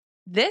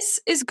This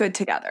is Good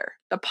Together,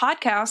 the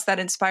podcast that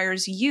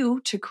inspires you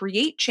to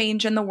create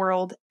change in the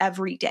world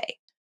every day.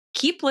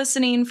 Keep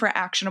listening for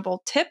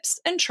actionable tips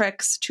and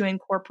tricks to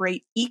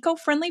incorporate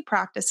eco-friendly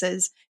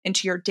practices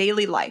into your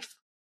daily life.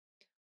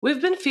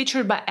 We've been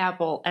featured by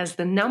Apple as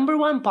the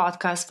 #1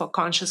 podcast for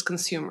conscious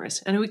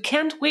consumers, and we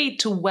can't wait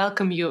to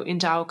welcome you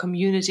into our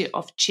community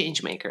of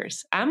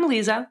changemakers. I'm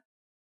Lisa.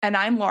 And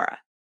I'm Laura.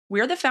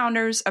 We're the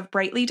founders of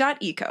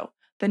Brightly.eco,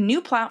 the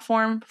new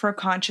platform for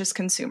conscious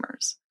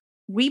consumers.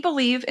 We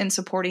believe in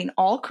supporting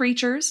all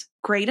creatures,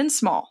 great and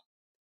small.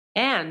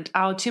 And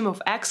our team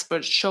of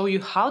experts show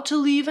you how to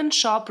live and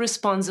shop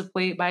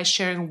responsibly by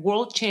sharing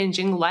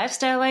world-changing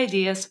lifestyle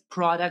ideas,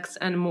 products,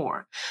 and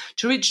more.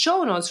 To read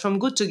show notes from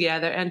Good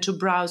Together and to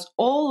browse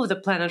all of the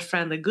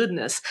planet-friendly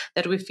goodness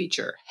that we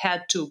feature,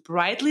 head to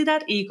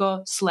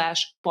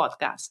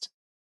brightly.eco/podcast.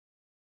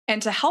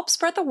 And to help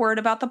spread the word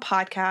about the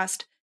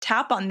podcast,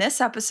 tap on this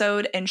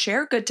episode and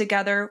share Good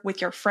Together with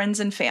your friends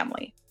and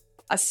family.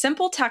 A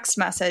simple text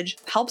message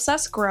helps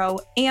us grow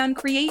and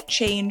create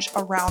change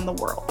around the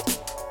world.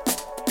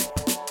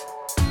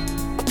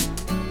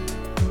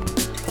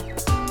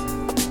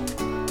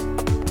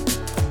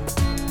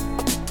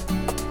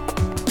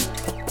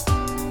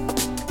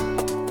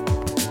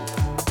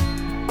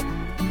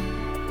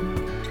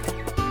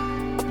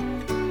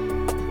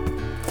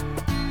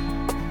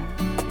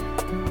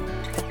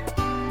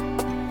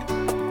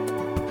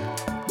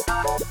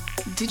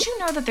 Did you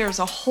know that there's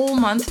a whole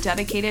month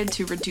dedicated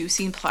to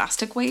reducing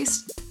plastic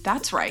waste?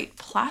 That's right,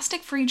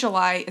 Plastic Free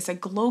July is a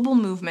global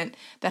movement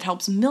that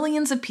helps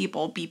millions of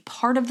people be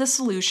part of the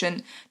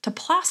solution to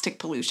plastic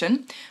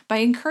pollution by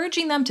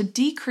encouraging them to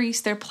decrease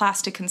their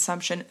plastic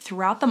consumption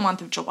throughout the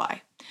month of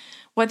July.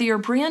 Whether you're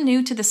brand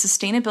new to the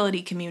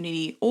sustainability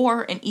community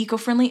or an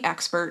eco-friendly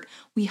expert,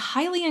 we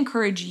highly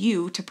encourage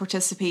you to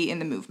participate in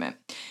the movement.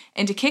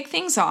 And to kick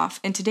things off,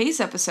 in today's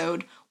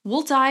episode,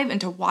 we'll dive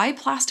into why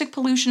plastic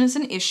pollution is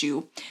an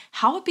issue,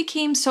 how it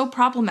became so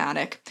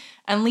problematic,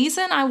 and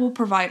Lisa and I will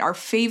provide our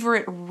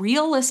favorite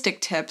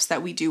realistic tips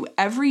that we do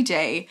every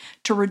day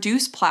to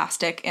reduce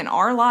plastic in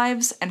our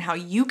lives and how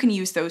you can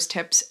use those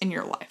tips in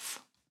your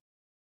life.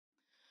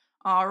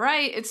 All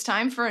right, it's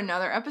time for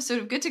another episode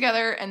of Good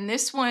Together, and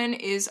this one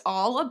is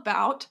all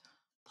about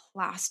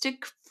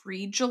Plastic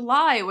Free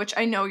July, which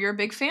I know you're a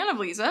big fan of,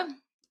 Lisa.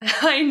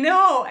 I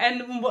know.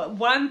 And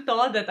one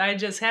thought that I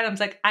just had, I was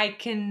like, I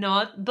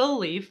cannot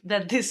believe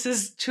that this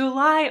is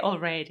July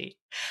already.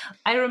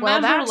 I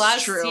remember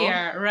last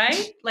year,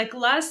 right? Like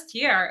last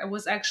year, it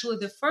was actually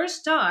the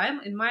first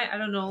time in my, I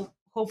don't know,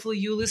 hopefully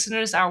you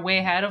listeners are way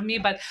ahead of me,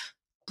 but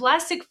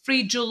Plastic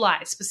Free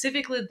July,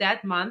 specifically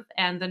that month,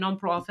 and the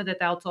nonprofit that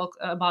I'll talk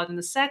about in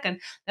a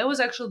second, that was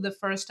actually the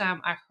first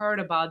time I heard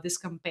about this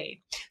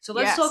campaign. So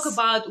let's talk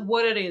about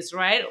what it is,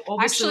 right?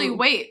 Obviously, actually,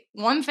 wait.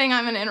 One thing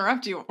I'm going to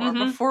interrupt you for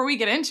before we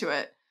get into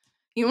it.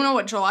 You know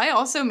what July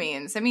also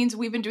means? It means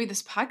we've been doing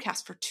this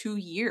podcast for 2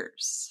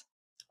 years.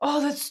 Oh,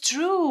 that's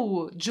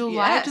true.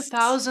 July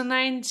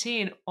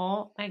 2019.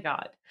 Oh, my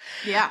God.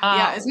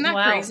 Yeah. Isn't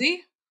that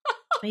crazy?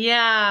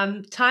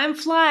 Yeah, time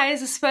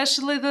flies,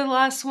 especially the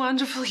last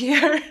wonderful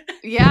year.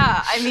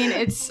 Yeah, I mean,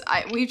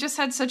 we've just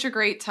had such a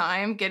great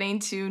time getting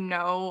to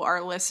know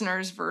our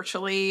listeners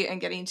virtually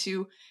and getting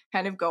to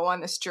kind of go on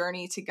this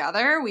journey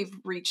together. We've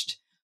reached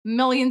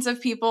millions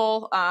of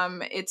people.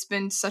 It's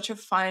been such a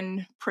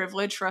fun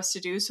privilege for us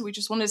to do. So we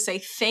just wanted to say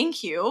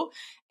thank you.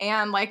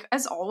 And like,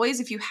 as always,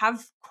 if you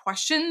have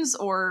questions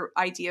or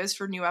ideas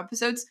for new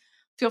episodes,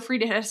 feel free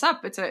to hit us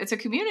up. It's a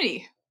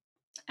community.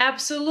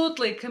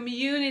 Absolutely.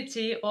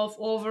 Community of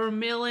over 1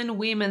 million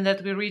women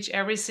that we reach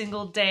every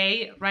single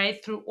day,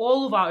 right? Through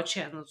all of our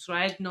channels,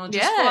 right? Not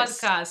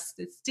just podcasts,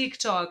 it's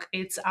TikTok,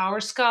 it's our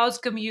Scouts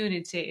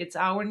community, it's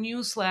our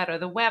newsletter,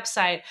 the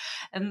website.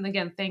 And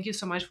again, thank you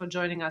so much for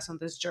joining us on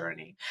this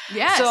journey.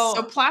 Yes.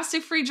 So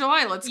Plastic Free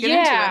July, let's get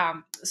into it.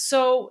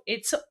 So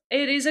it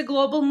is a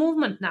global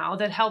movement now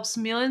that helps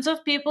millions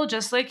of people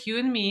just like you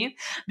and me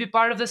be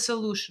part of the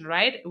solution,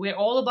 right? We're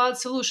all about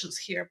solutions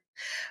here.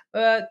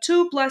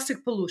 To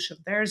plastic pollution.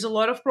 There's a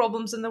lot of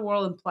problems in the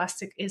world and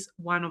plastic is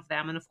one of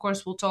them. And of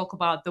course, we'll talk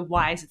about the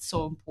why it's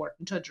so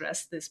important to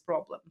address this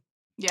problem.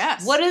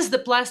 Yes. What is the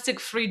Plastic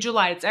Free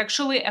July? It's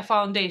actually a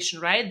foundation,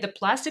 right? The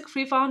Plastic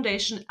Free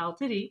Foundation,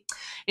 Ltd.,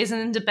 is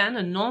an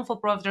independent,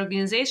 non-for-profit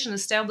organization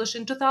established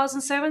in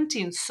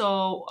 2017.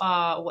 So,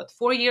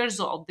 4 years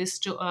old?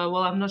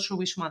 I'm not sure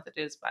which month it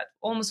is, but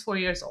almost 4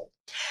 years old.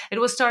 It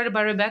was started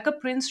by Rebecca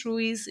Prince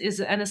Ruiz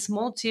and a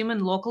small team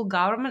in local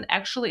government,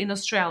 actually in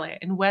Australia,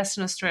 in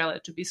Western Australia,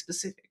 to be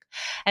specific.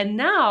 And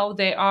now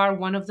they are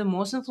one of the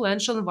most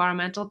influential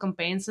environmental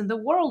campaigns in the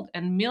world,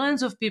 and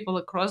millions of people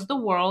across the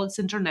world, it's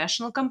an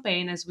international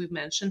campaign, as we've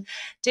mentioned,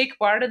 take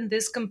part in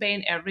this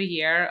campaign every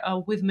year,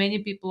 with many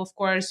people, of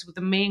course,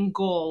 the main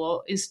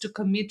goal is to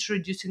commit to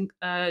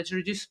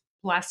reduce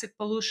plastic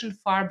pollution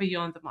far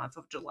beyond the month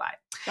of July.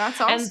 That's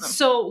And awesome.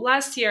 so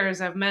last year, as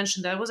I've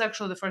mentioned, that was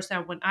actually the first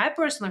time when I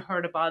personally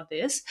heard about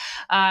this.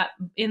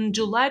 In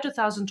July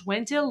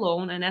 2020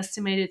 alone, an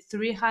estimated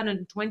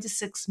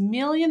 326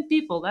 million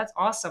people, that's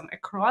awesome,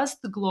 across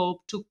the globe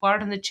took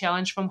part in the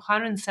challenge from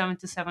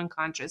 177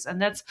 countries.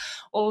 And that's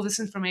all this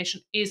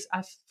information is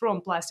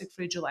from Plastic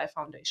Free July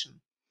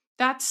Foundation.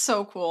 That's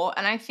so cool.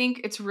 And I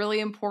think it's really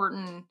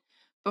important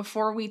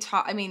before we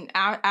talk, I mean,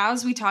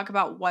 as we talk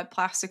about what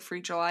Plastic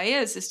Free July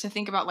is to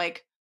think about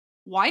like,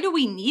 why do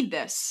we need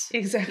this?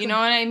 Exactly. You know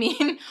what I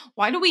mean?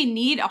 Why do we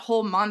need a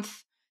whole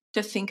month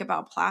to think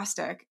about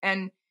plastic?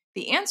 And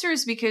the answer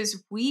is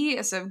because we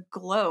as a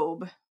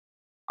globe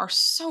are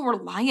so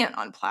reliant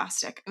on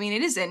plastic. I mean,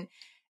 it is in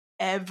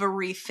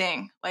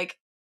everything, like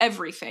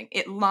everything.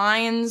 It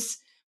lines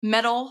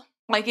metal.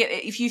 Like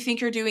if you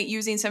think you're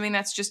using something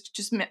that's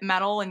just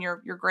metal and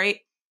you're great,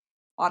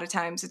 a lot of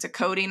times it's a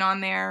coating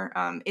on there.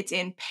 It's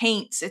in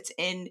paints. It's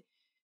in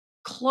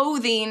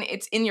clothing.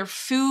 It's in your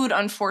food,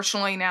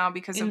 unfortunately, now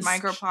because of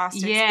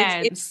microplastics.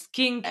 Yeah, it's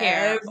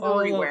skincare, all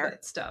of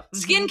that stuff.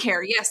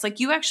 Skincare, yes. Like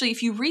you actually,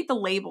 if you read the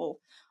label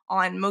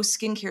on most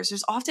skincares,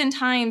 there's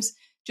oftentimes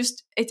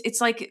just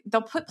it's like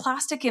they'll put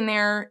plastic in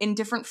there in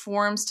different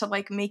forms to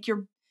like make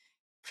your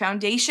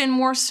foundation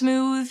more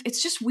smooth.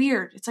 It's just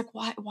weird. It's like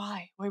why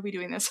are we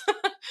doing this?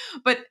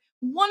 But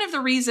one of the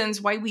reasons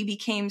why we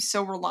became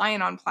so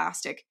reliant on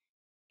plastic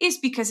is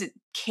because it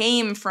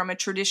came from a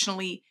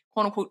traditionally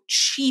quote unquote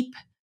cheap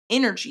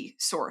energy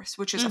source,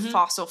 which is a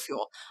fossil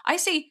fuel. I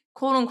say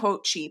quote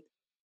unquote cheap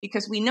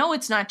because we know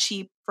it's not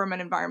cheap from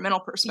an environmental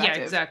perspective.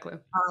 Yeah, exactly.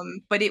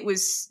 But it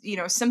was,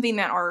 something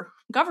that our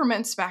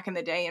governments back in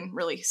the day and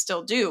really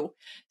still do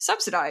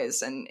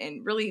subsidize and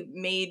really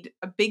made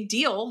a big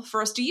deal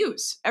for us to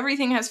use.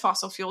 Everything has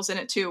fossil fuels in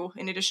it too,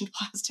 in addition to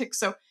plastic.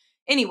 So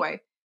anyway,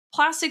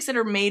 plastics that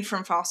are made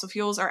from fossil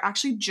fuels are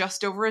actually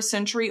just over a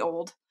century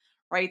old,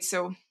 right?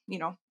 So,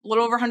 a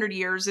little over 100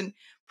 years, and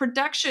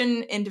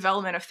production and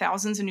development of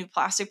thousands of new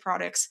plastic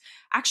products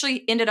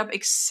actually ended up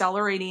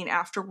accelerating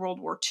after World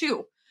War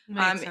II.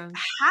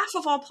 Half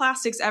of all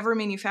plastics ever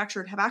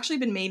manufactured have actually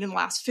been made in the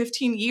last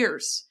 15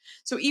 years.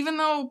 So even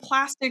though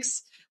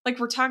plastics, like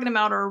we're talking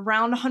about, are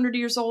around 100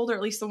 years old, or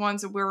at least the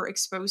ones that we're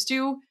exposed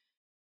to,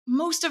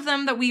 most of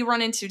them that we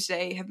run into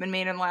today have been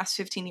made in the last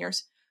 15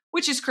 years,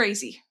 which is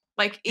crazy.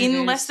 Like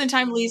in less than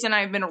time Lisa and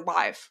I have been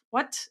alive.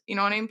 What? You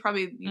know what I mean?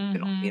 Probably,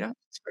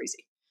 it's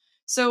crazy.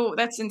 So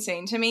that's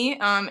insane to me.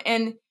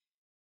 And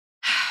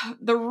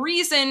the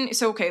reason,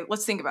 so, okay,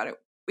 let's think about it.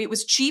 It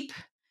was cheap,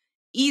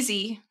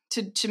 easy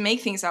to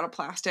make things out of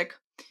plastic.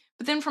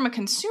 But then from a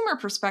consumer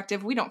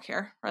perspective, we don't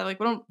care, right? Like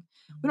we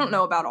don't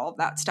know about all of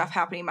that stuff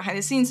happening behind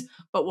the scenes,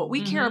 but what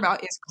we care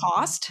about is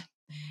cost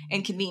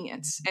and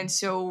convenience. And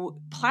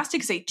so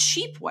plastic is a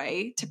cheap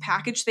way to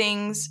package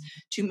things,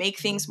 to make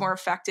things more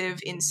effective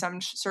in some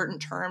certain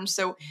terms.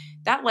 So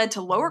that led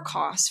to lower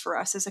costs for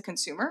us as a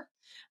consumer.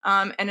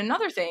 And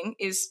another thing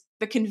is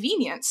the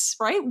convenience,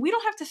 right? We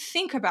don't have to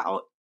think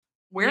about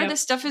where this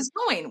stuff is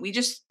going. We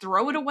just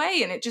throw it away.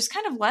 And it just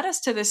kind of led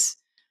us to this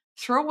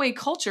throwaway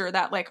culture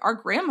that like our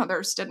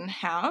grandmothers didn't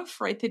have,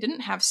 right? They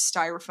didn't have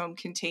styrofoam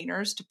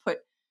containers to put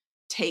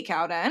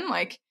takeout in.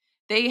 Like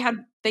they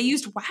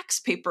used wax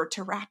paper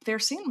to wrap their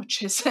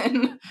sandwiches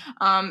in.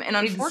 And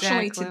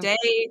unfortunately today,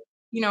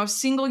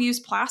 single-use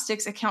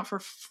plastics account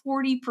for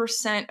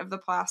 40% of the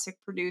plastic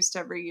produced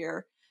every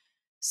year.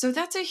 So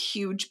that's a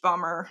huge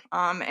bummer.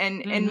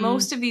 And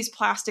most of these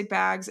plastic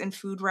bags and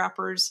food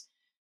wrappers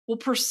will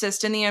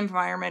persist in the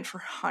environment for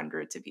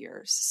hundreds of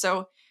years.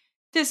 So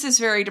this is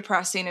very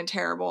depressing and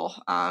terrible.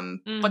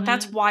 But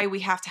that's why we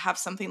have to have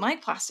something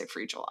like Plastic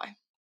Free July.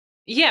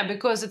 Yeah,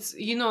 because it's,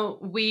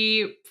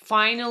 we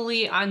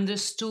finally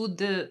understood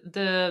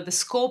the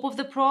scope of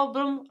the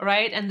problem,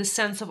 right? And the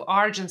sense of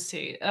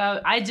urgency.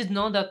 I did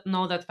know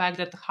that fact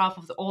that half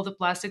of all the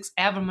plastics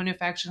ever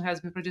manufactured has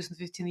been produced in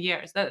 15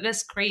 years.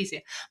 That's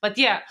crazy. But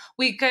yeah,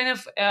 we kind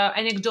of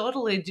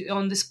anecdotally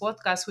on this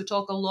podcast, we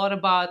talk a lot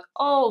about,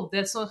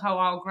 that's not how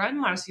our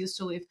grandmas used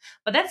to live.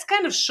 But that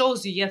kind of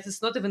shows you, yes,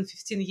 it's not even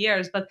 15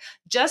 years, but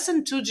just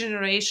in 2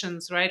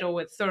 generations, right? Or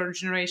with 3rd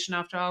generation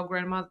after our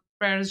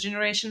parents'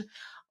 generation,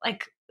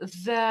 like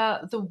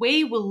the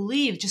way we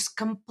live just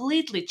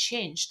completely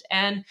changed.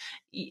 And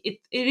it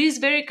is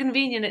very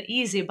convenient and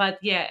easy, but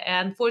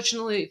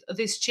unfortunately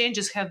these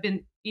changes have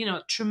been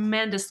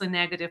tremendously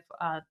negative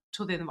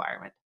to the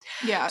environment.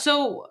 Yeah.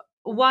 So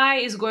why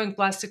is going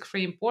plastic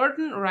free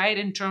important, right,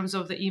 in terms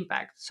of the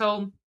impact?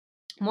 So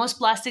most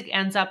plastic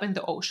ends up in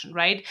the ocean,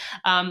 right?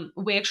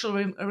 We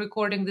actually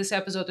recording this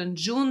episode on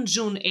June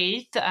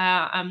 8th.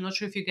 I'm not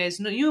sure if you guys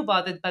knew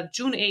about it, but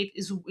June 8th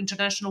is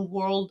International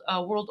World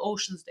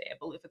Oceans Day, I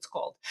believe it's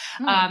called.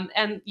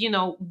 And,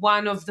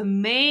 one of the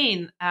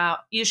main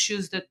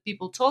issues that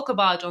people talk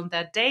about on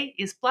that day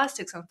is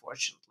plastics,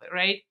 unfortunately,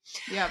 right?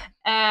 Yeah.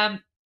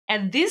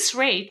 At this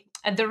rate,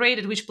 at the rate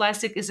at which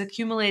plastic is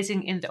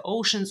accumulating in the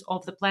oceans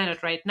of the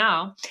planet right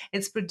now,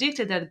 it's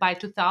predicted that by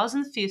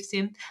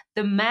 2050,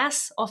 the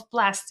mass of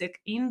plastic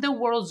in the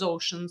world's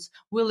oceans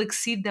will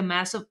exceed the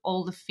mass of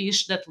all the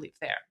fish that live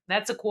there.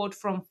 That's a quote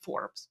from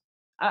Forbes.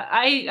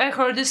 I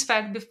heard this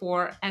fact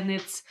before, and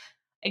it's,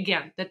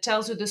 again, that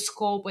tells you the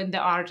scope and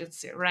the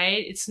urgency,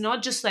 right? It's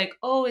not just like,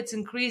 oh, it's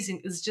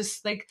increasing. It's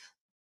just like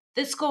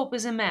the scope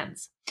is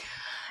immense.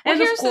 Well,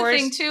 And here's of course, the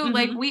thing too,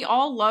 like we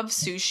all love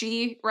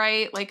sushi,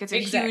 right? Like it's a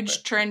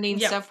huge trending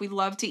stuff. We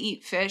love to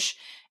eat fish.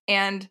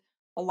 And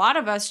a lot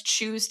of us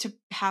choose to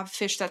have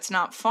fish that's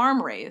not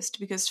farm raised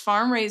because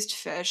farm raised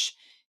fish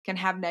can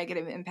have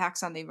negative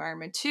impacts on the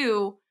environment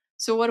too.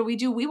 So what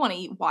do? We want to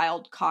eat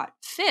wild caught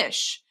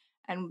fish.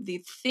 And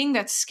the thing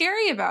that's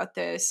scary about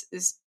this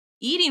is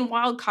eating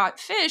wild caught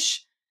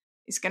fish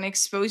is going to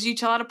expose you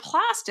to a lot of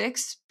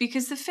plastics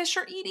because the fish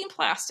are eating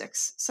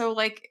plastics. So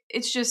like,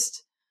 it's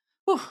just,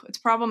 it's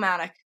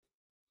problematic.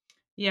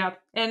 Yeah.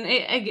 And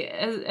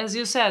as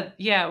you said,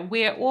 yeah,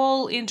 we're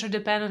all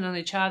interdependent on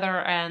each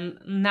other. And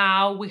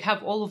now we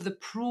have all of the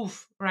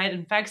proof, right,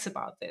 and facts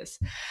about this.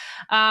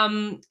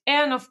 And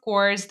of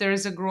course,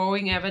 there's a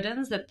growing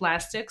evidence that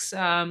plastics,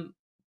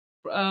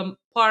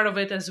 part of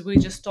it, as we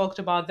just talked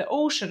about the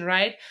ocean,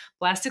 right?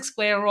 Plastics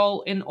play a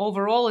role in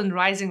overall in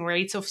rising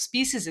rates of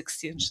species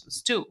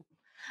extinctions too.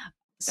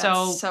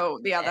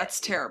 That's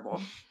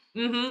terrible.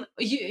 Mm-hmm.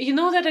 You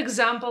know that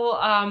example,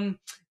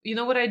 you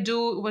know what I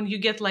do when you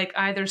get like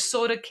either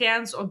soda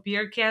cans or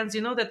beer cans,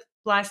 you know that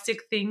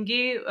plastic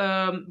thingy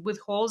with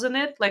holes in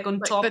it, like on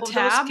like top the of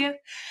tab? those cans?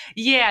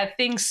 Yeah, I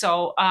think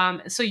so.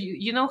 So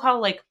you know how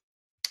like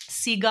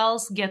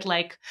seagulls get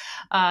like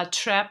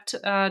trapped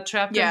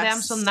in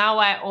them, so now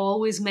I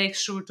always make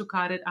sure to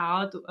cut it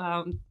out,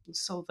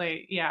 so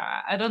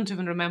I don't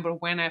even remember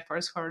when I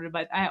first heard it,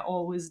 but I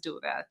always do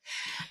that.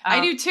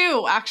 I do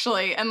too,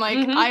 actually. And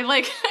like I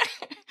like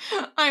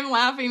I'm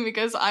laughing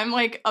because I'm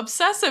like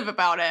obsessive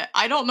about it.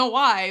 I don't know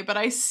why, but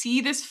I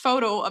see this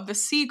photo of the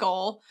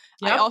seagull.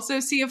 I also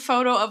see a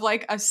photo of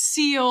like a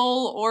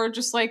seal or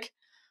just like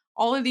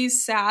all of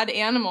these sad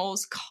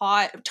animals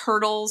caught,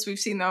 turtles, we've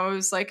seen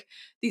those, like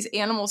these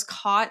animals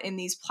caught in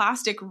these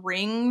plastic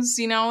rings,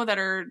 you know, that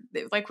are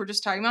like we're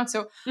just talking about.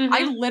 So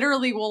I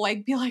literally will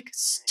like be like,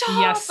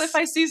 stop if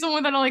I see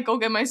someone, then I'll like go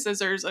get my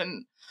scissors.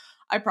 And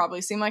I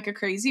probably seem like a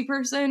crazy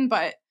person,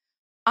 but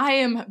I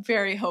am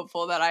very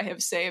hopeful that I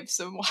have saved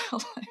some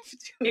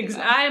wildlife.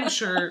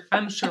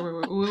 I'm sure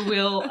we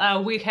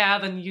will. We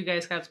have, and you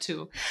guys have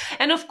too.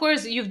 And of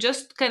course, you've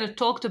just kind of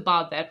talked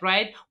about that,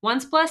 right?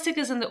 Once plastic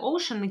is in the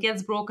ocean, it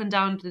gets broken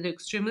down to the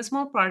extremely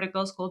small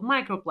particles called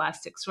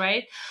microplastics,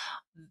 right?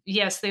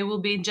 Yes, they will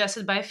be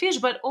ingested by fish,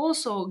 but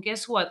also,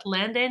 guess what?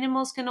 Land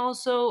animals can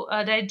also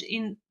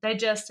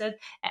ingest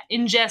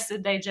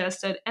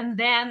it, and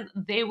then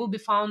they will be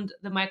found,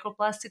 the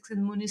microplastics,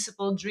 in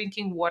municipal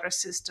drinking water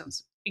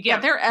systems.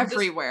 Again, they're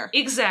everywhere.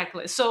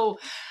 Exactly. So,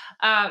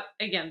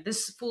 again,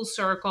 this full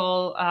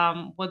circle,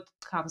 what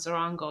comes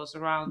around goes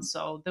around.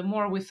 So the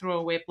more we throw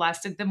away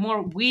plastic, the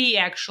more we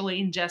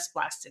actually ingest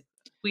plastic.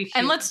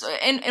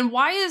 And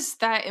why is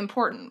that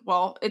important?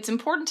 Well, it's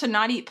important to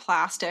not eat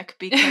plastic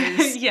because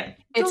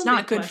it's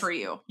not good for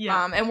you.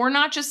 Yeah. And we're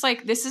not just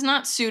like, this is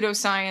not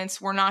pseudoscience.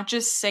 We're not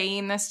just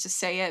saying this to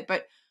say it,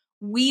 but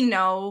we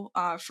know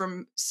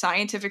from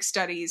scientific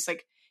studies,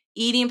 like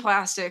eating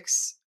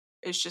plastics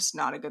is just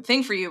not a good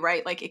thing for you,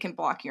 right? Like it can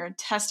block your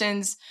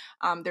intestines.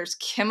 There's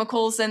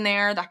chemicals in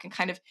there that can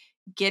kind of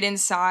get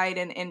inside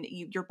and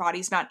your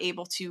body's not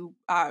able to,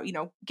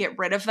 get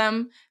rid of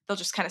them. They'll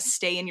just kind of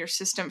stay in your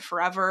system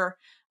forever.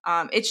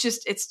 It's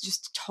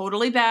just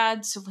totally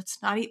bad. So let's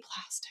not eat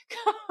plastic.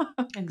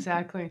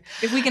 Exactly.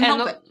 If we can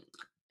help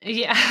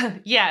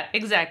it. Yeah,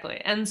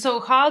 exactly. And so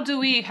how do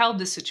we help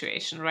the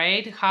situation,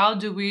 right? How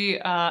do we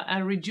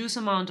reduce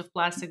amount of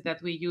plastic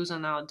that we use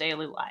on our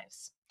daily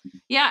lives?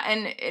 Yeah,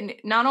 and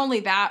not only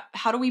that,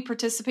 how do we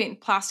participate in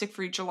Plastic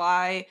Free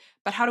July,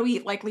 but how do we,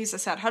 like Lisa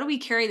said, how do we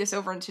carry this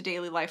over into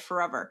daily life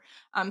forever?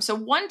 So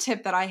one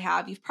tip that I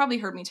have, you've probably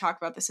heard me talk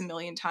about this a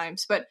million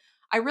times, but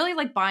I really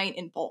like buying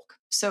in bulk.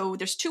 So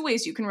there's two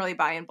ways you can really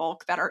buy in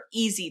bulk that are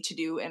easy to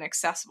do and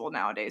accessible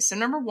nowadays. So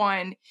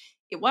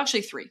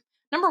actually three.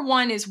 Number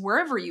one is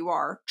wherever you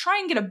are, try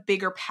and get a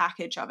bigger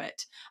package of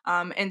it,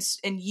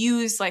 and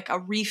use like a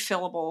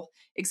refillable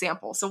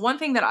example. So one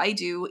thing that I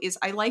do is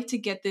I like to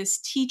get this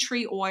tea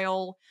tree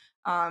oil.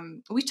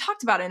 We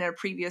talked about it in a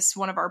previous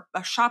one of our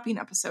shopping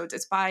episodes.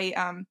 It's by,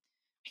 I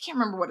can't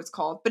remember what it's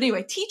called, but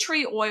anyway, tea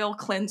tree oil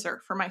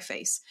cleanser for my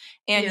face.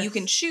 And you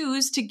can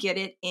choose to get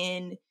it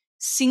in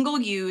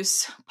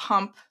single-use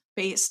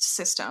pump-based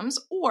systems,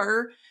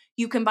 or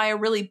you can buy a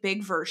really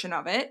big version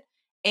of it.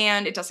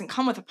 And it doesn't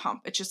come with a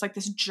pump. It's just like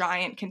this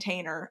giant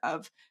container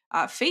of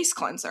face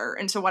cleanser.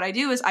 And so what I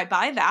do is I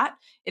buy that.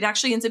 It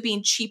actually ends up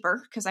being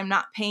cheaper because I'm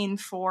not paying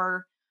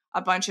for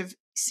a bunch of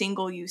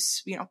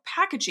single-use,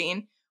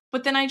 packaging.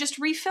 But then I just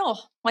refill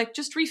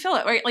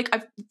it, right? Like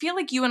I feel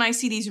like you and I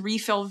see these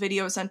refill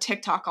videos on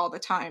TikTok all the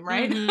time,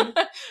 right? Mm-hmm.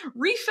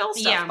 Refill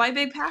stuff, buy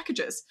big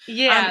packages.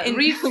 Yeah,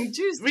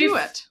 do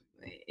it.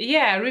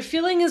 Yeah,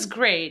 refilling is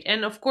great,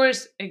 and of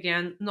course,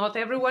 again, not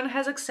everyone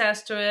has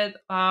access to it.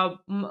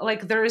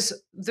 Like there's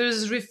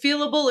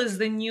refillable is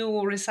the new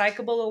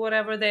recyclable or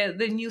whatever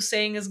the new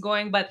saying is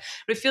going, but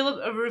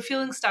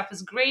refilling stuff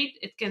is great.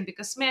 It can be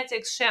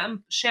cosmetics,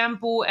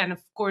 shampoo, and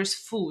of course,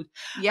 food.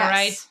 All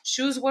right, Yes.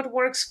 choose what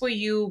works for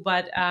you,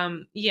 but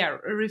yeah,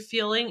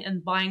 refilling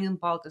and buying in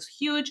bulk is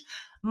huge.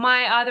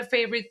 My other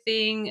favorite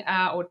thing,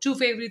 or two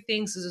favorite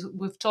things, is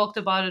we've talked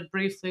about it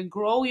briefly.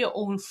 Grow your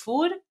own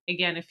food.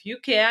 Again, if you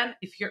can,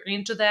 if you're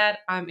into that,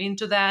 I'm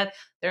into that.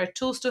 There are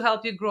tools to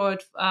help you grow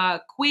it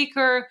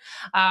quicker.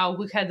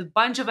 We had a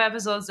bunch of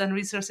episodes and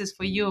resources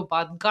for you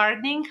about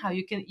gardening, how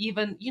you can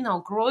even,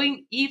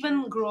 growing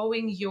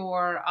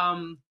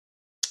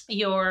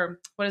your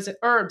what is it,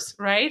 herbs,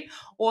 right,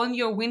 on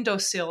your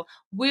windowsill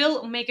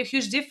will make a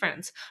huge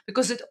difference,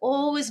 because it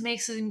always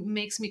makes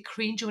me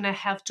cringe when I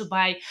have to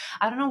buy,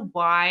 I don't know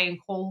why, in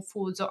Whole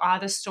Foods or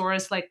other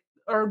stores, like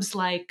herbs,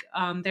 like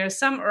there are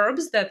some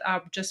herbs that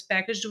are just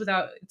packaged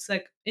without, it's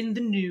like in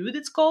the nude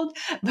it's called,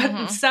 but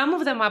Hmm. some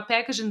of them are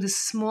packaged in these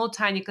small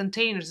tiny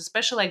containers,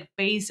 especially like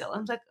basil.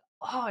 I'm like,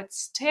 oh,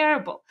 it's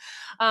terrible.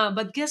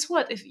 But guess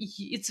what?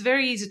 It's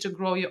very easy to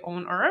grow your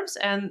own herbs,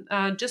 and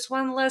just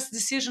one less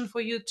decision for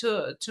you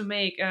to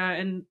make,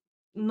 and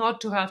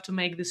not to have to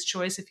make this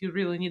choice if you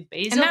really need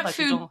And basil, that but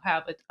you food, don't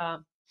have it.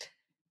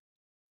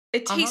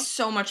 it Uh-huh. tastes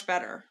so much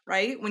better,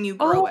 right? When you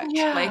grow Oh it. Like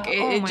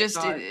yeah. Oh it my just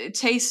god. it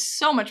tastes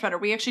so much better.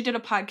 We actually did a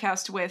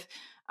podcast with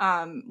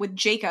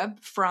Jacob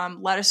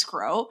from Lettuce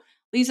Grow.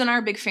 Lisa and I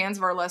are big fans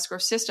of our Lettuce Grow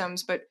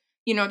systems, but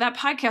that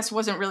podcast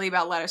wasn't really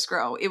about Lettuce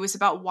Grow. It was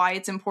about why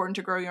it's important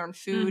to grow your own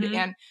food. Mm-hmm.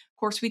 And of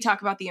course we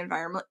talk about the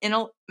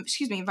environmental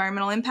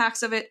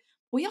impacts of it.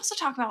 We also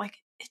talk about like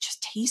it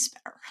just tastes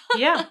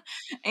Yeah. better.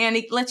 And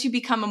it lets you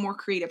become a more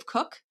creative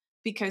cook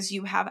because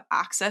you have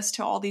access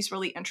to all these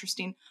really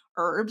interesting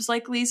herbs,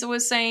 like Lisa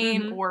was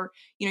saying, Mm-hmm. or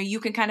you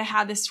can kind of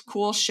have this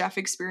cool chef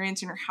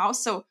experience in your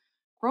house. So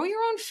grow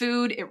your own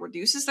food. It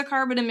reduces the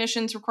carbon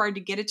emissions required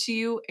to get it to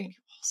you, and you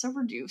also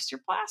reduce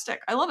your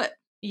plastic. I love it.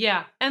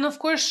 Yeah, and of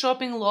course,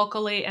 shopping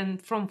locally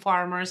and from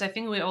farmers. I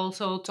think we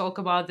also talk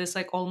about this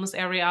like almost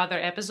every other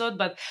episode,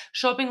 but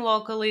shopping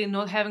locally,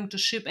 not having to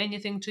ship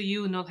anything to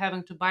you, not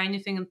having to buy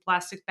anything in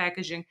plastic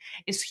packaging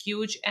is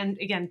huge. And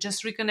again,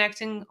 just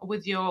reconnecting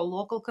with your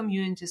local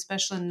community,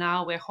 especially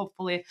now where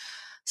hopefully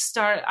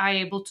start are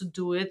able to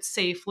do it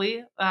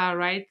safely,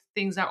 right?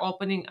 Things are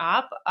opening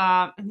up.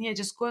 And yeah,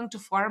 just going to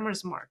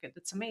farmers market.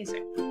 It's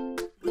amazing.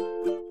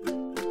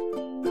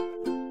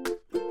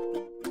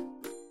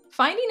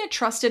 Finding a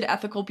trusted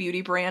ethical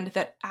beauty brand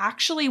that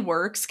actually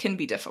works can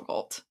be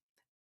difficult.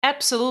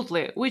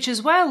 Absolutely, which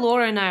is why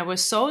Laura and I were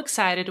so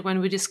excited when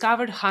we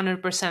discovered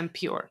 100%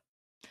 Pure.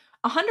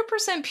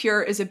 100%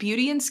 Pure is a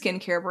beauty and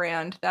skincare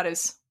brand that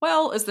is,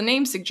 well, as the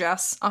name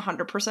suggests,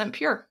 100%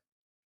 pure.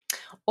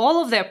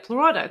 All of their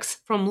products,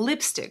 from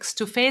lipsticks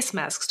to face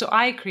masks to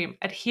eye cream,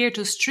 adhere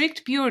to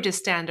strict purity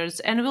standards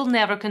and will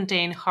never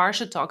contain harsh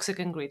or toxic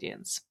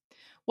ingredients.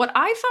 What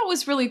I thought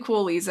was really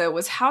cool, Lisa,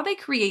 was how they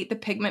create the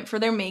pigment for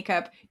their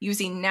makeup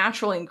using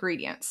natural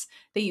ingredients.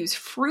 They use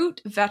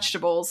fruit,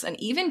 vegetables, and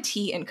even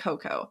tea and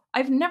cocoa.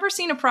 I've never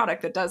seen a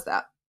product that does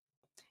that.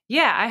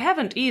 Yeah, I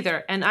haven't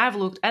either, and I've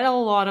looked at a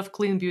lot of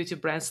clean beauty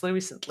brands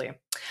recently.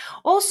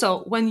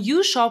 Also, when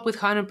you shop with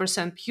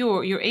 100%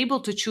 Pure, you're able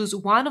to choose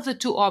one of the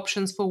two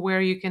options for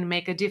where you can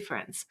make a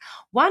difference.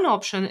 One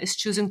option is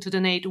choosing to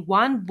donate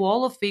one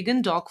bowl of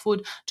vegan dog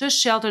food to a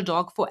shelter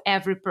dog for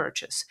every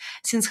purchase.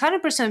 Since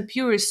 100%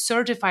 Pure is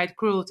certified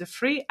cruelty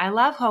free, I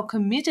love how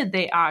committed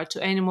they are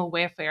to animal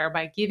welfare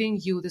by giving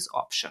you this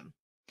option.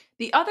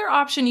 The other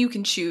option you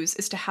can choose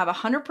is to have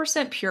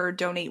 100% Pure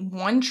donate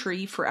one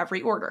tree for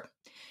every order.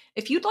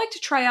 If you'd like to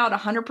try out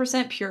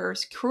 100%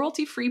 Pure's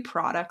cruelty free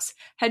products,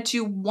 head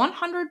to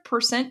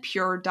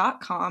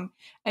 100percentpure.com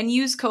and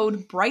use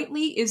code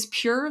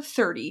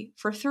BRIGHTLYISPURE30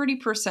 for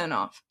 30%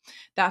 off.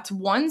 That's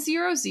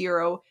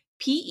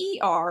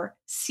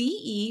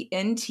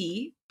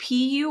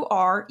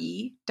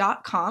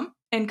 100percentpure.com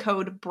and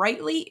code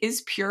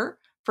BRIGHTLYISPURE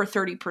for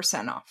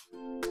 30% off.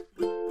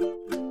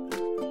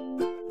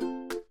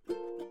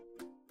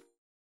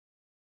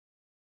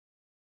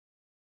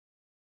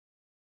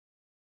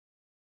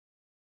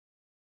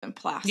 And Yep.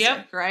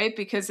 plastic, right?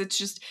 Because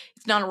it's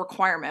not a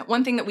requirement.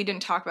 One thing that we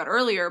didn't talk about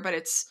earlier, but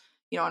it's,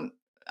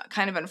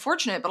 kind of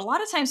unfortunate, but a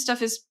lot of times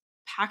stuff is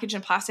packaged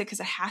in plastic because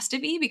it has to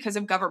be because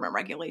of government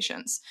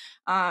regulations.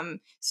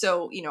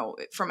 So,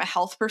 from a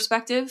health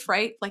perspective,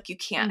 right? Like you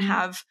can't Mm-hmm.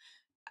 have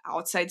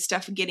outside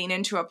stuff getting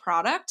into a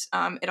product.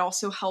 It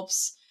also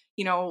helps,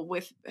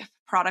 with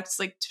products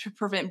like to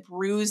prevent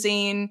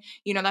bruising.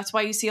 That's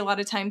why you see a lot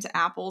of times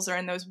apples are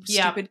in those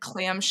Yep. stupid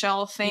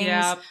clamshell things.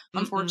 Yep.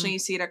 Unfortunately, Mm-mm. you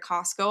see it at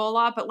Costco a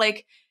lot, but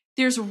like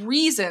there's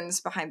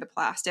reasons behind the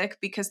plastic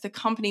because the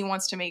company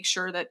wants to make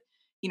sure that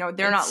they're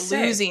It's not safe.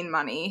 losing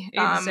money,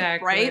 right,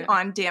 Exactly.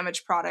 on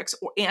damaged products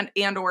or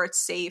it's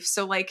safe.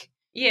 So like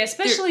Yeah, There,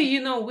 especially,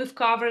 we've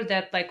covered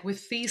that like with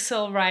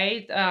Thistle,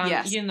 right?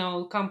 yes,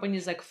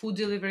 Companies like food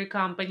delivery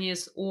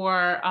companies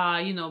or,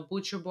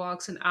 Butcher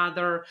Box and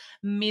other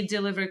meat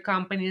delivery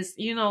companies,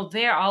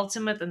 their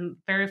ultimate and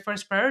very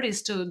first priority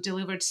is to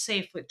deliver it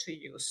safely to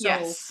you. So,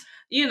 yes.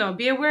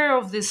 be aware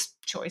of these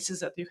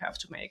choices that you have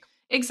to make.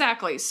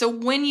 Exactly. So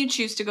when you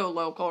choose to go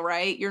local,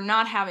 right, you're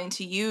not having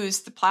to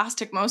use the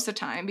plastic most of the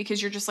time because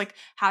you're just like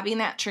having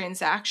that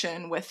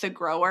transaction with the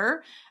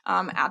grower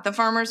at the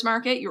farmer's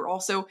market. You're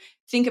also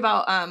think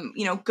about,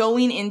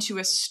 going into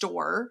a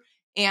store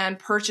and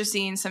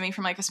purchasing something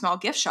from like a small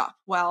gift shop.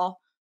 Well,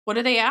 what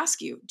do they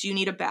ask you? Do you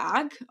need a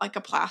bag, like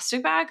a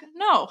plastic bag?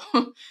 No,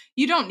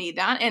 you don't need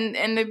that. And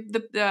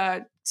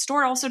the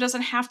store also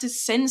doesn't have to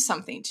send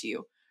something to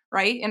you,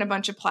 right, in a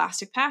bunch of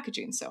plastic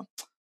packaging. So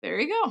there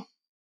you go.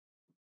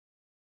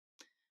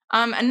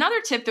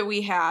 Another tip that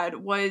we had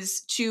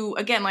was to,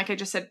 again, like I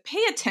just said,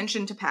 pay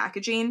attention to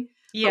packaging,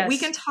 but we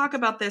can Yes. talk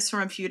about this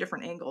from a few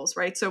different angles,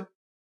 right? So,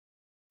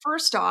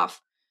 first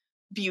off,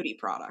 beauty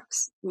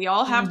products. We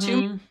all have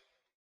too Mm-hmm.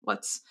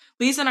 let's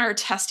Lisa and I are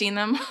testing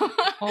them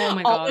Oh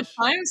my all the gosh.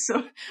 time,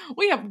 so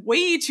we have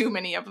way too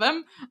many of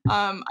them.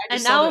 I just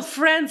And saw our this.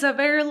 friends are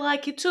very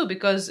lucky too,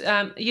 because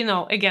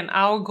again,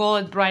 our goal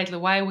at Brightly,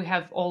 why we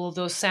have all of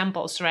those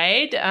samples,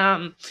 right?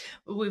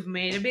 We've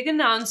made a big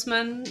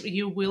announcement.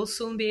 You will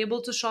soon be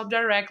able to shop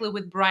directly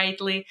with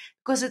Brightly,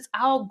 because it's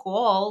our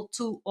goal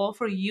to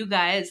offer you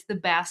guys the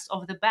best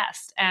of the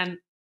best. And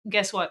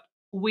guess what?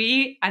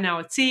 We and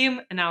our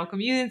team and our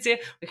community,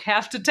 we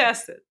have to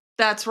test it.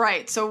 That's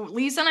right. So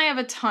Lisa and I have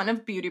a ton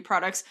of beauty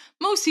products.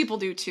 Most people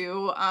do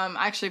too. I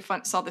actually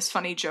saw this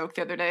funny joke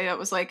the other day that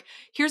was like,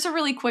 here's a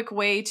really quick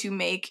way to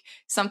make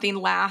something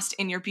last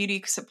in your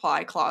beauty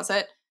supply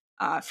closet.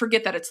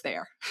 Forget that it's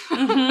there.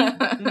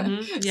 Mm-hmm.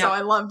 Mm-hmm. So Yeah.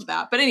 I loved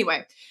that. But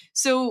anyway,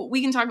 so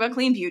we can talk about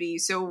clean beauty.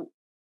 So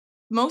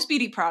most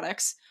beauty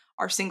products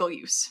are single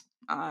use.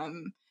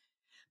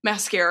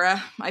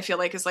 Mascara, I feel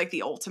like, is like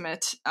the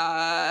ultimate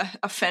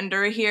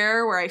offender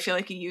here, where I feel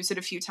like you use it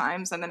a few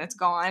times and then it's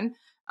gone.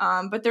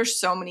 But there's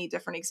so many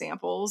different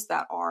examples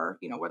that are,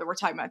 whether we're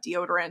talking about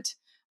deodorant,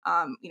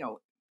 um, you know,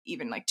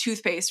 even like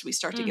toothpaste, we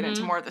start to get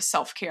into Mm-hmm. more of the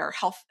self-care,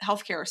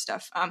 healthcare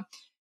stuff.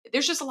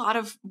 There's just a lot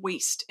of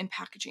waste in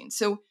packaging.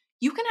 So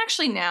you can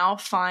actually now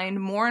find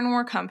more and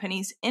more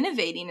companies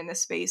innovating in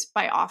this space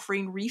by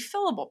offering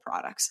refillable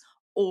products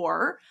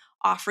or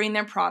offering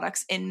their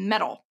products in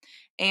metal.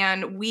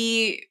 And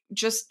we've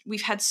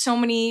had so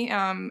many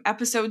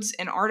episodes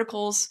and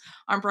articles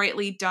on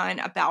Brightly done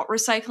about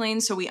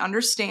recycling, so we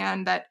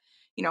understand that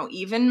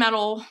even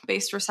metal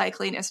based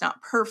recycling is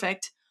not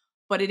perfect,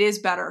 but it is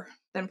better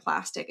than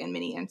plastic in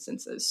many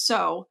instances.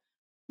 So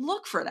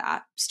look for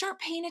that. Start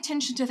paying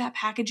attention to that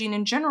packaging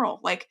in general.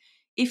 Like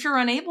if you're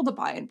unable to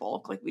buy in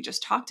bulk, like we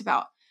just talked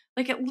about,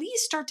 like at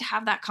least start to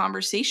have that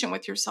conversation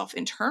with yourself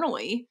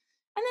internally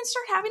and then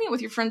start having it with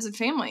your friends and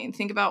family and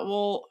think about,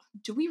 well,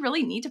 do we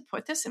really need to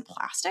put this in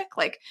plastic?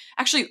 Like,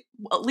 actually,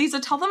 Lisa,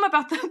 tell them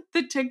about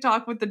the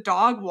TikTok with the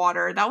dog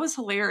water. That was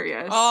Oh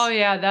hilarious.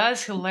 yeah,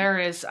 that's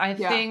hilarious. I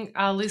Yeah. think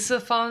Lisa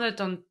found it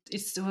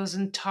it was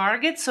in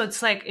Target, so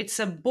it's like it's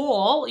a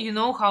ball. You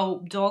know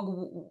how dog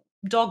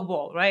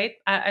ball, right?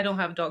 I don't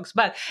have dogs,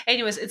 but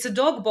anyways, it's a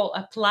dog ball,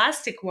 a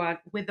plastic one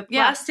with a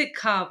Yeah. plastic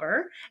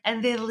cover,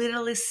 and they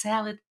literally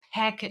sell it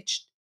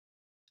packaged,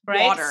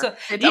 right? Water. So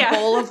It's a yeah.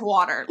 bowl of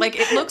water. Like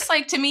it looks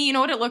like to me, you know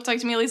what it looked like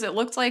to me, Lisa? It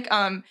looked like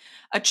a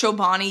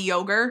Chobani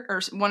yogurt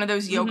or one of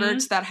those Hmm.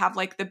 yogurts that have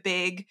like the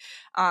big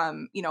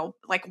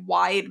like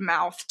wide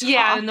mouth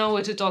Yeah, I top know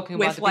what you're talking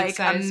about, with the big like a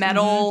size. Hmm.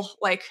 metal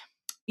like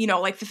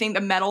like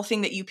the metal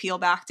thing that you peel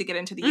back to get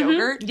into the Hmm.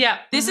 yogurt. Yeah.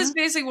 This Hmm. is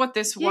basically what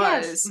this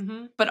Yes. was,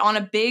 Hmm. but on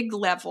a big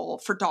level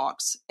for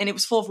dogs, and it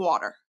was full of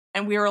water.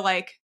 And we were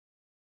like,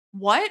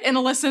 what? And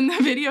Alyssa in the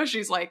video,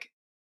 she's like,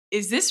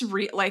 is this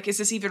real? Like, is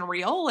this even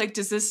real? Like,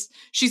 does this,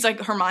 she's like,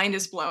 her mind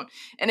is blown.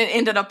 And it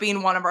ended up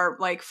being one of our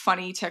like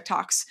funny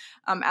TikToks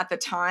at the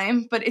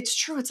time. But it's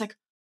true. It's like,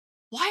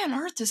 why on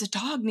earth does a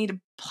dog need a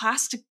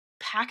plastic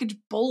packaged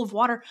bowl of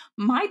water?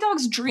 My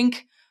dogs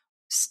drink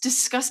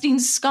disgusting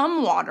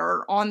scum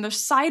water on the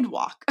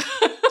sidewalk.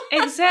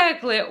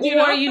 Exactly. you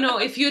Or, know?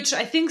 if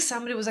I think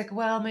somebody was like,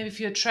 well, maybe if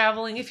you're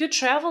traveling,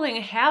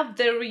 have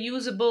the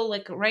reusable,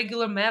 like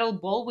regular metal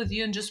bowl with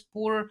you and just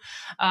pour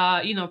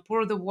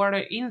the water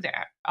in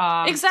there.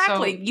 So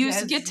Exactly.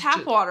 Get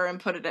tap water and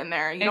put it in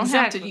there. You don't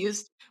have to exactly.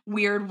 use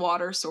weird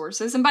water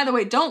sources. And by the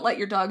way, don't let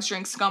your dogs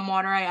drink scum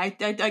water. I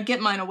get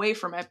mine away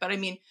from it, but I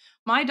mean,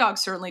 my dog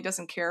certainly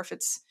doesn't care if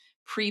it's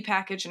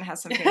pre-packaged and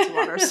has some fancy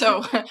water.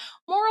 So,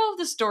 moral of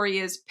the story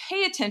is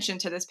pay attention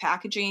to this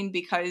packaging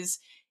because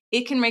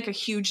it can make a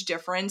huge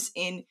difference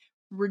in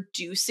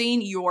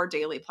reducing your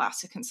daily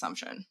plastic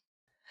consumption.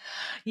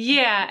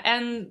 Yeah,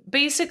 and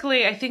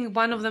basically, I think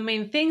one of the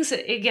main things,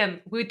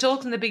 again, we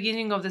talked in the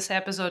beginning of this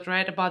episode,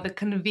 right, about the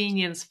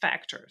convenience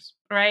factors,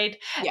 right?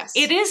 It Yes.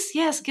 is,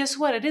 yes, guess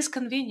what? It is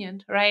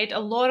convenient, right? A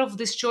lot of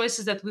these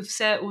choices that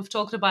we've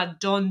talked about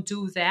don't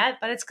do that,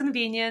 but it's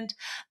convenient.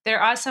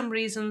 There are some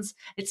reasons.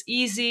 It's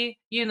easy,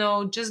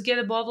 just get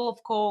a bottle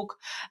of Coke,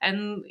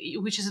 and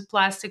which is a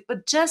plastic,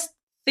 but just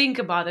think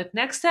about it.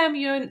 Next time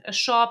you're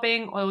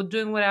shopping or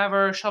doing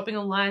whatever, shopping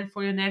online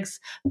for your next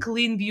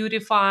clean beauty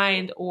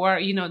find, or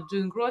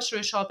doing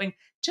grocery shopping,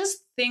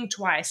 just think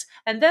twice.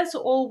 And that's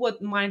all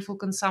what mindful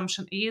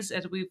consumption is,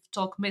 as we've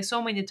talked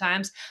so many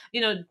times.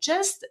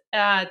 Just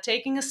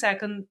taking a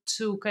second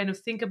to kind of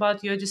think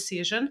about your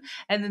decision.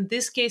 And in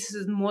this case,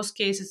 in most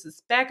cases,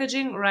 it's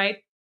packaging,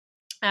 right?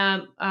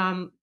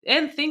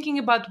 And thinking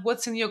about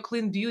what's in your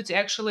clean beauty.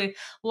 Actually,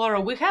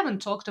 Laura, we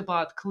haven't talked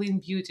about clean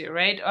beauty,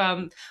 right?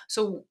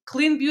 So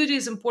clean beauty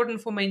is important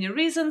for many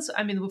reasons.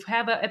 I mean, we've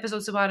had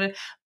episodes about it.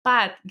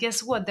 But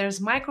guess what? There's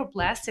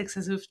microplastics,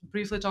 as we've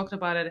briefly talked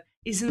about it,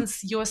 is in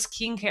your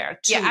skincare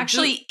Yeah, too.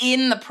 actually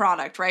in the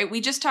product, right? We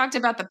just talked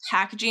about the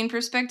packaging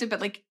perspective, but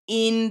like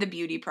in the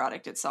beauty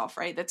product itself,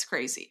 right? That's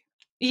crazy.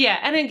 Yeah,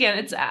 and again,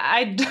 it's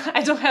I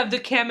don't have the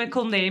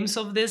chemical names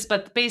of this,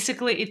 but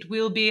basically it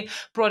will be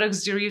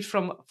products derived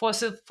from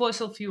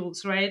fossil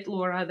fuels, right,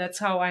 Laura? That's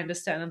how I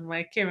understand it,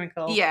 my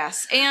chemical.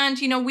 Yes. And,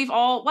 we've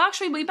all, well,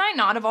 actually, we might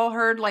not have all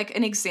heard like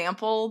an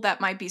example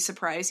that might be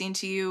surprising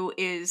to you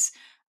is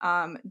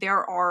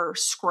there are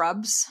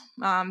scrubs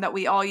that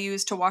we all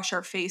use to wash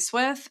our face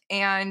with.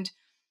 And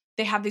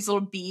they have these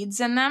little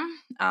beads in them.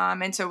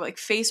 And so, like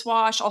face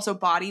wash, also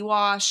body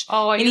wash,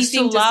 Oh, I used to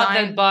anything love that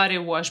designed. body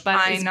wash, but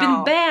I it's been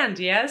know. banned,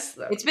 yes?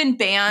 It's been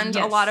banned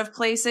a lot Yes. of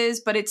places,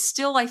 but it's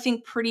still, I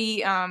think,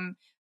 pretty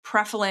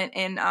prevalent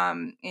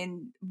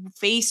in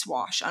face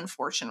wash,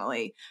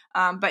 unfortunately.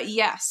 But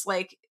yes,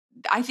 like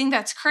I think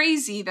that's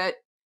crazy that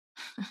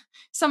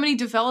somebody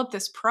developed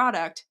this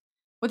product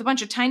with a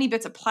bunch of tiny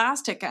bits of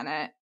plastic in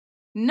it,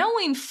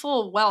 knowing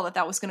full well that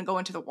that was going to go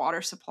into the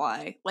water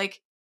supply.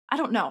 Like, I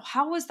don't know.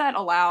 How was that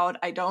allowed?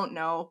 I don't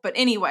know. But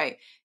anyway,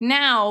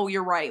 now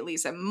you're right,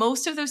 Lisa.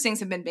 Most of those things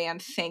have been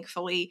banned,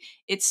 thankfully.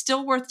 It's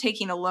still worth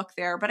taking a look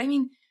there. But I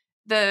mean,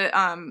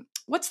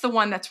 what's the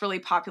one that's really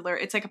popular?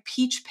 It's like a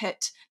peach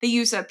pit. They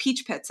use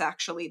peach pits,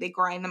 actually. They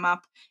grind them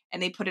up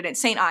and they put it in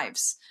St.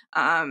 Ives.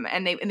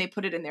 And they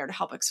put it in there to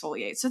help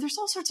exfoliate. So there's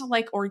all sorts of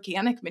like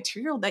organic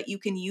material that you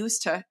can use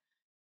to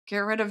get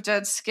rid of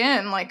dead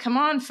skin. Like, come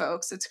on,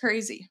 folks. It's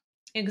crazy.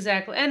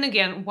 Exactly. And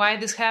again, why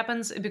this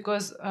happens?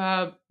 Because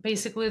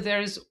basically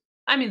there is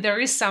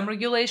some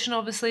regulation,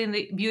 obviously, in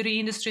the beauty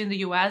industry in the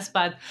US,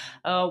 but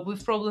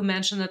we've probably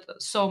mentioned it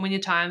so many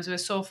times. We're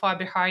so far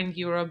behind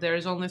Europe. There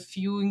is only a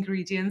few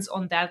ingredients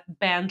on that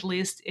banned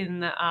list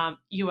in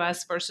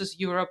US versus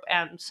Europe.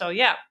 And so,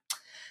 yeah,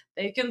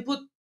 they can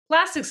put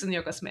plastics in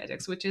your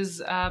cosmetics, which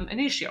is an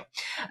issue.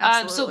 So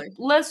Absolutely.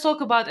 let's talk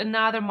about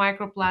another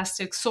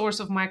microplastic source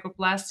of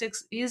microplastics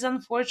is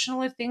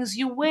unfortunately things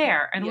you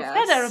wear. And we've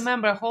had, I Yes.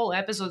 remember, a whole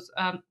episode,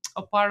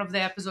 a part of the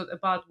episode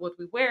about what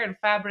we wear and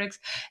fabrics,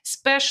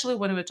 especially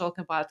when we're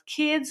talking about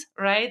kids,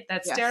 right?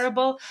 That's Yes.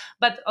 terrible.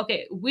 But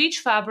okay, which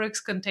fabrics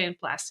contain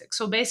plastic?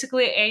 So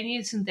basically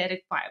any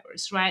synthetic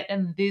fibers, right?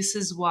 And this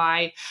is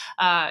why,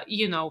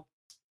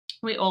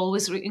 we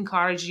always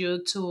encourage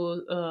you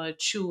to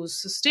choose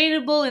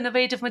sustainable,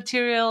 innovative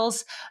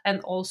materials,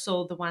 and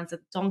also the ones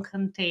that don't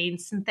contain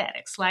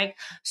synthetics, like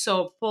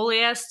so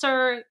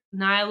polyester,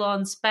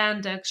 nylon,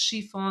 spandex,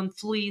 chiffon,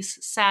 fleece,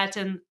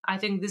 satin. I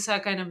think these are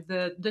kind of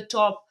the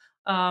top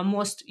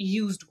most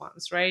used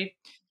ones, right?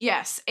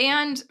 Yes.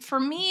 And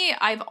for me,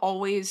 I've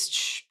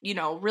always,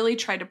 really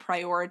tried to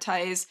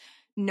prioritize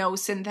no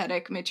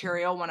synthetic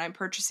material when I'm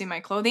purchasing my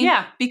clothing.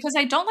 Yeah. Because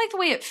I don't like the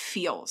way it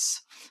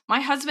feels.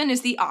 My husband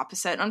is the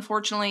opposite.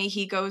 Unfortunately,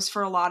 he goes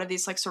for a lot of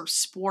these like sort of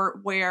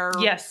sport wear,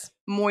 Yes.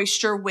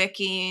 moisture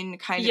wicking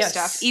kind of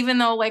stuff. Even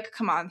though, like,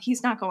 come on,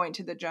 he's not going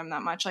to the gym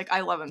that much. Like,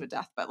 I love him to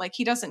death, but like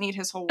he doesn't need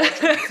his whole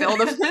wardrobe filled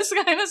with this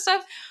kind of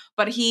stuff.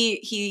 But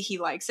he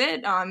likes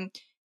it.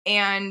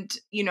 And,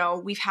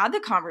 we've had the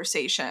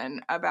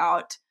conversation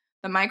about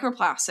the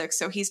microplastics.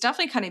 So he's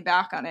definitely cutting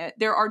back on it.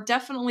 There are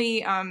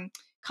definitely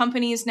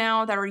companies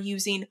now that are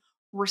using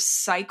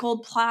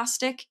recycled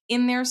plastic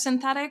in their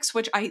synthetics,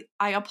 which I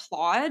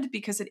applaud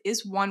because it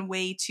is one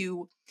way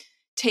to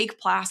take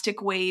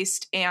plastic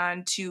waste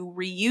and to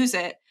reuse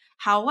it.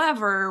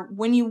 However,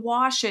 when you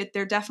wash it,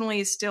 there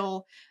definitely is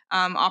still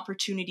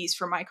opportunities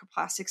for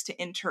microplastics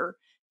to enter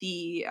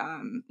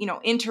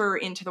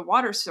into the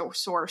water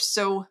source.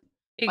 So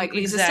like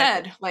Lisa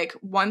said, like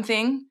one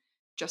thing,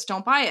 just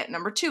don't buy it.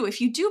 Number two, if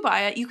you do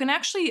buy it, you can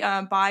actually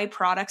buy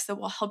products that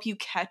will help you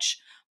catch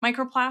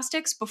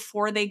microplastics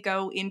before they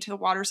go into the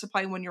water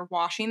supply when you're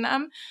washing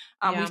them.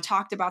 We've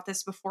talked about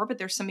this before, but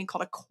there's something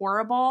called a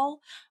Coraball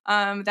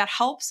that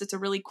helps. It's a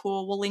really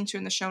cool, we'll link to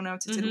in the show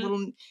notes. It's a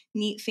little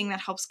neat thing that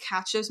helps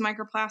catch those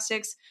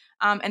microplastics.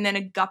 And then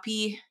a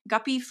guppy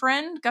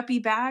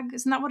bag.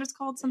 Isn't that what it's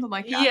called? Something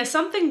like that. Yeah,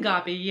 something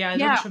guppy. Yeah, I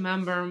don't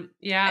remember.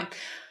 Yeah.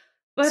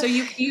 So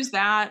you could use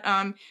that.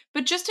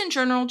 But just in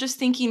general, just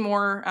thinking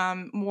more,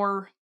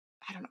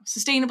 I don't know,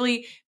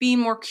 sustainably, being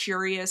more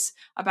curious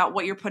about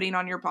what you're putting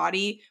on your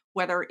body,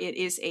 whether it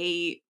is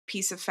a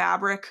piece of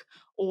fabric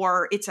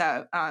or it's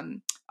a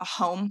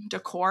home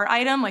decor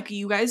item. Like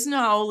you guys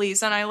know,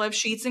 Lisa and I love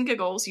Sheets and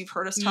Giggles. You've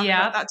heard us talk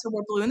about that till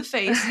we're blue in the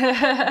face.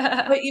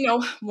 But,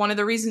 one of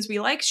the reasons we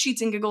like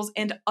Sheets and Giggles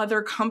and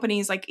other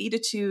companies like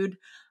Attitude,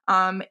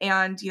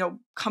 and,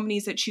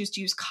 companies that choose to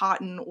use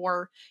cotton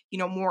or,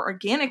 more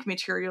organic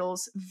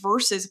materials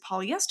versus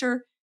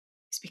polyester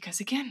is because,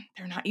 again,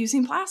 they're not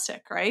using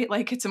plastic, right?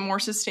 Like it's a more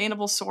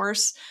sustainable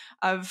source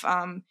of,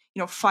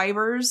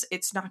 fibers.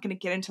 It's not going to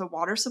get into the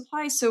water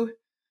supply. So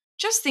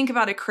just think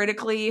about it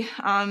critically.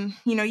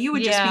 You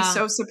would just be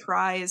so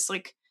surprised,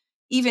 like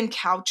even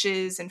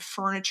couches and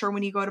furniture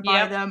when you go to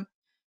buy them,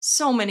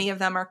 so many of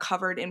them are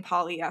covered in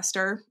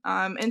polyester.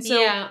 And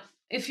so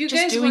if you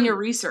just guys doing your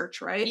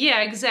research, right?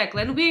 Yeah,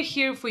 exactly. And we're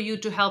here for you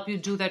to help you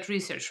do that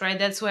research, right?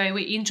 That's why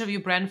we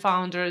interview brand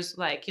founders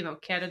like,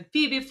 Kat and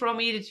Phoebe from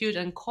Attitude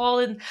and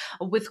Colin,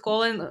 who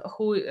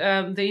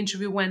the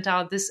interview went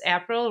out this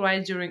April,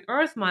 right, during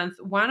Earth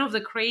Month. One of the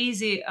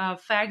crazy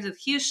facts that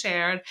he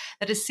shared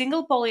that a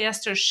single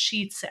polyester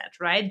sheet set,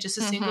 right, just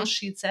a single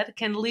sheet set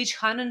can leach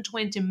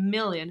 120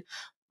 million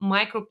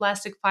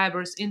microplastic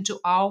fibers into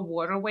our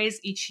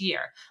waterways each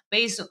year,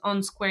 based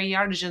on square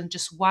yardage and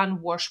just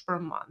one wash per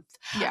month.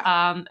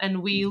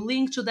 And we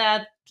link to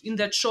that in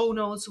the show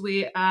notes.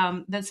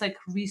 That's like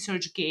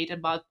ResearchGate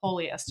about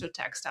polyester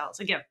textiles.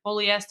 Again,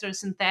 polyester,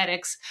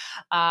 synthetics.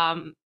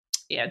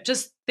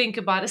 Just think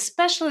about,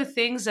 especially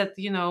things that,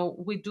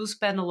 we do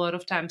spend a lot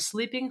of time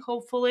sleeping,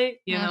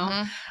 hopefully,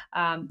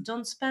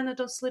 don't spend it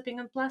on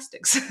sleeping on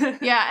plastics.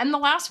 And the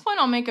last point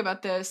I'll make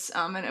about this,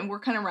 and we're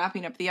kind of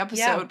wrapping up the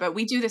episode, but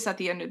we do this at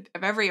the end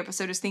of every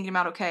episode, is thinking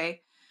about,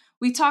 okay,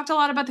 we talked a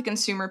lot about the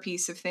consumer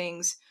piece of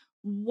things.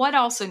 What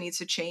also needs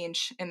to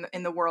change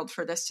in the world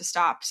for this to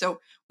stop?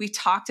 So we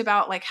talked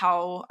about like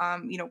how,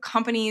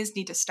 companies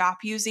need to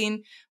stop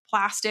using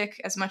plastic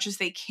as much as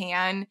they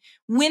can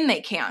when they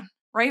can.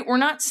 Right? We're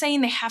not saying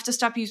they have to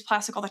stop using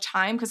plastic all the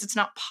time because it's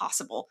not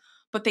possible,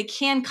 but they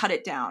can cut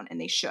it down and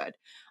they should.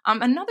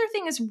 Another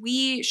thing is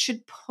we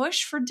should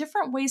push for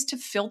different ways to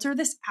filter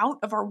this out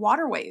of our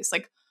waterways.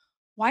 Like,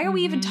 why are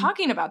we even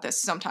talking about this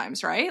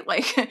sometimes, right?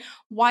 Like,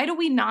 why do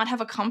we not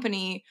have a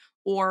company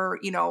or,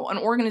 an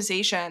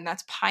organization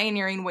that's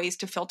pioneering ways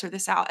to filter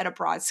this out at a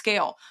broad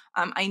scale?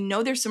 I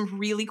know there's some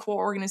really cool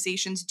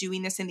organizations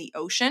doing this in the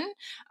ocean.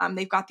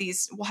 They've got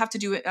these, we'll have to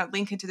do a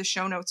link into the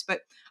show notes,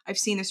 but I've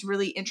seen this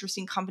really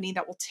interesting company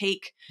that will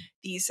take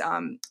these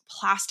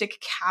plastic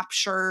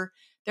capture.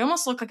 They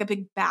almost look like a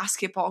big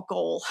basketball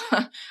goal.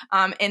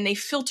 And they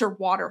filter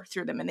water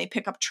through them and they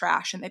pick up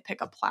trash and they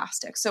pick up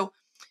plastic. So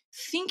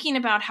thinking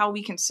about how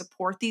we can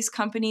support these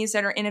companies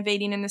that are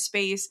innovating in the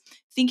space,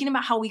 thinking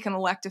about how we can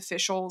elect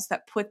officials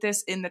that put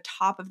this in the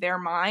top of their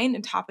mind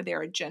and top of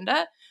their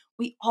agenda.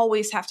 We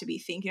always have to be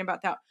thinking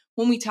about that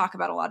when we talk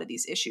about a lot of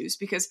these issues,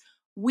 because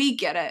we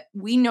get it.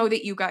 We know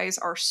that you guys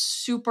are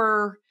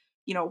super,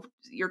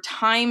 your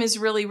time is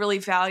really, really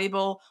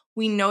valuable.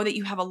 We know that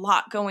you have a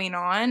lot going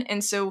on.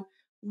 And so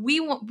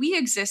we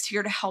exist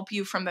here to help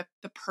you from the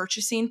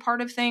purchasing part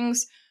of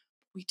things.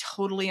 We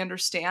totally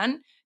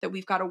understand that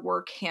we've got to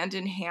work hand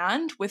in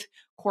hand with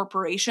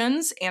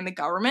corporations and the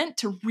government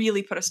to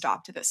really put a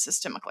stop to this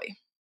systemically.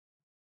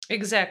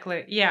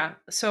 Exactly. Yeah.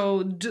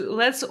 So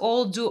let's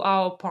all do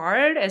our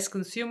part as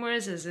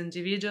consumers, as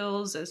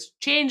individuals, as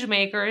change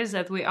makers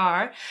that we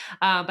are.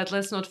 But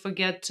let's not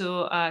forget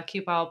to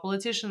keep our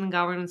politicians and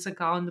governments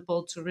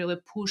accountable to really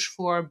push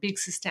for big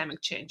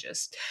systemic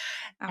changes.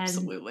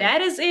 Absolutely. And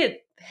that is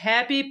it.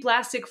 Happy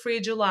Plastic-Free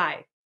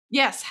July.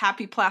 Yes,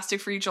 happy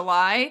Plastic-Free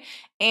July.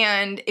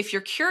 And if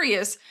you're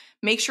curious,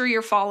 make sure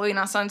you're following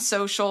us on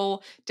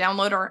social,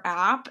 download our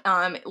app.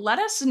 Let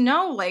us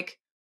know,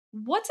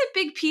 what's a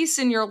big piece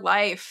in your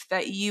life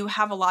that you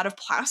have a lot of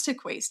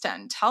plastic waste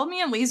in? Tell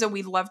me and Lisa,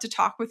 we'd love to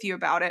talk with you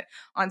about it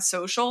on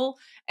social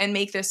and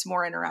make this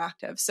more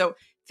interactive. So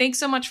thanks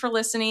so much for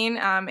listening.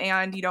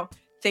 And,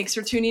 thanks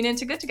for tuning in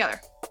to Good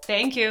Together.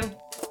 Thank you.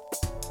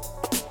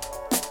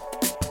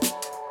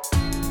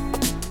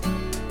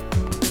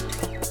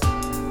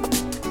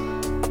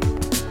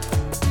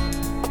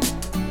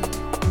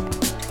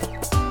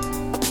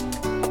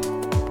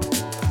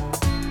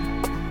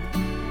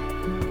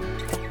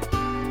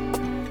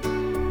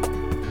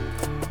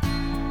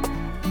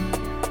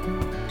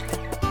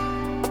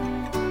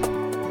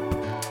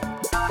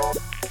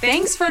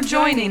 Thanks for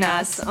joining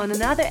us on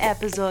another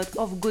episode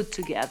of Good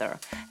Together.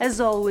 As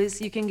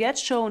always, you can get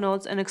show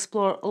notes and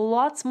explore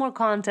lots more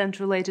content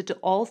related to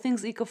all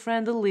things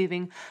eco-friendly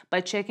living by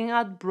checking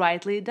out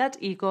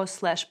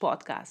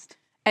brightly.eco/podcast.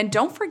 And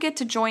don't forget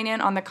to join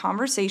in on the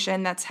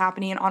conversation that's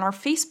happening on our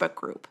Facebook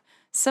group.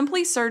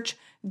 Simply search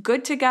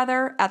Good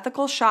Together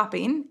Ethical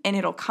Shopping and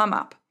it'll come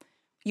up.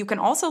 You can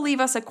also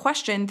leave us a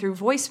question through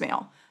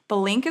voicemail. The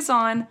link is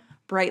on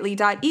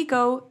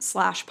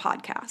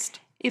brightly.eco/podcast.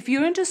 If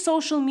you're into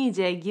social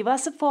media, give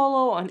us a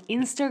follow on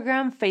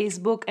Instagram,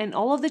 Facebook, and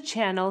all of the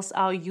channels.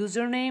 Our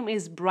username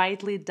is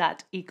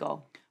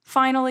brightly.eco.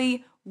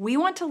 Finally, we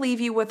want to leave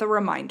you with a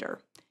reminder.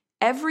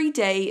 Every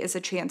day is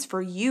a chance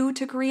for you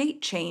to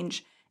create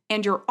change,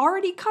 and you're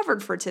already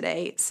covered for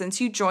today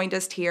since you joined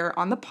us here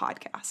on the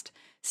podcast.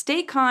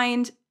 Stay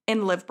kind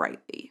and live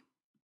brightly.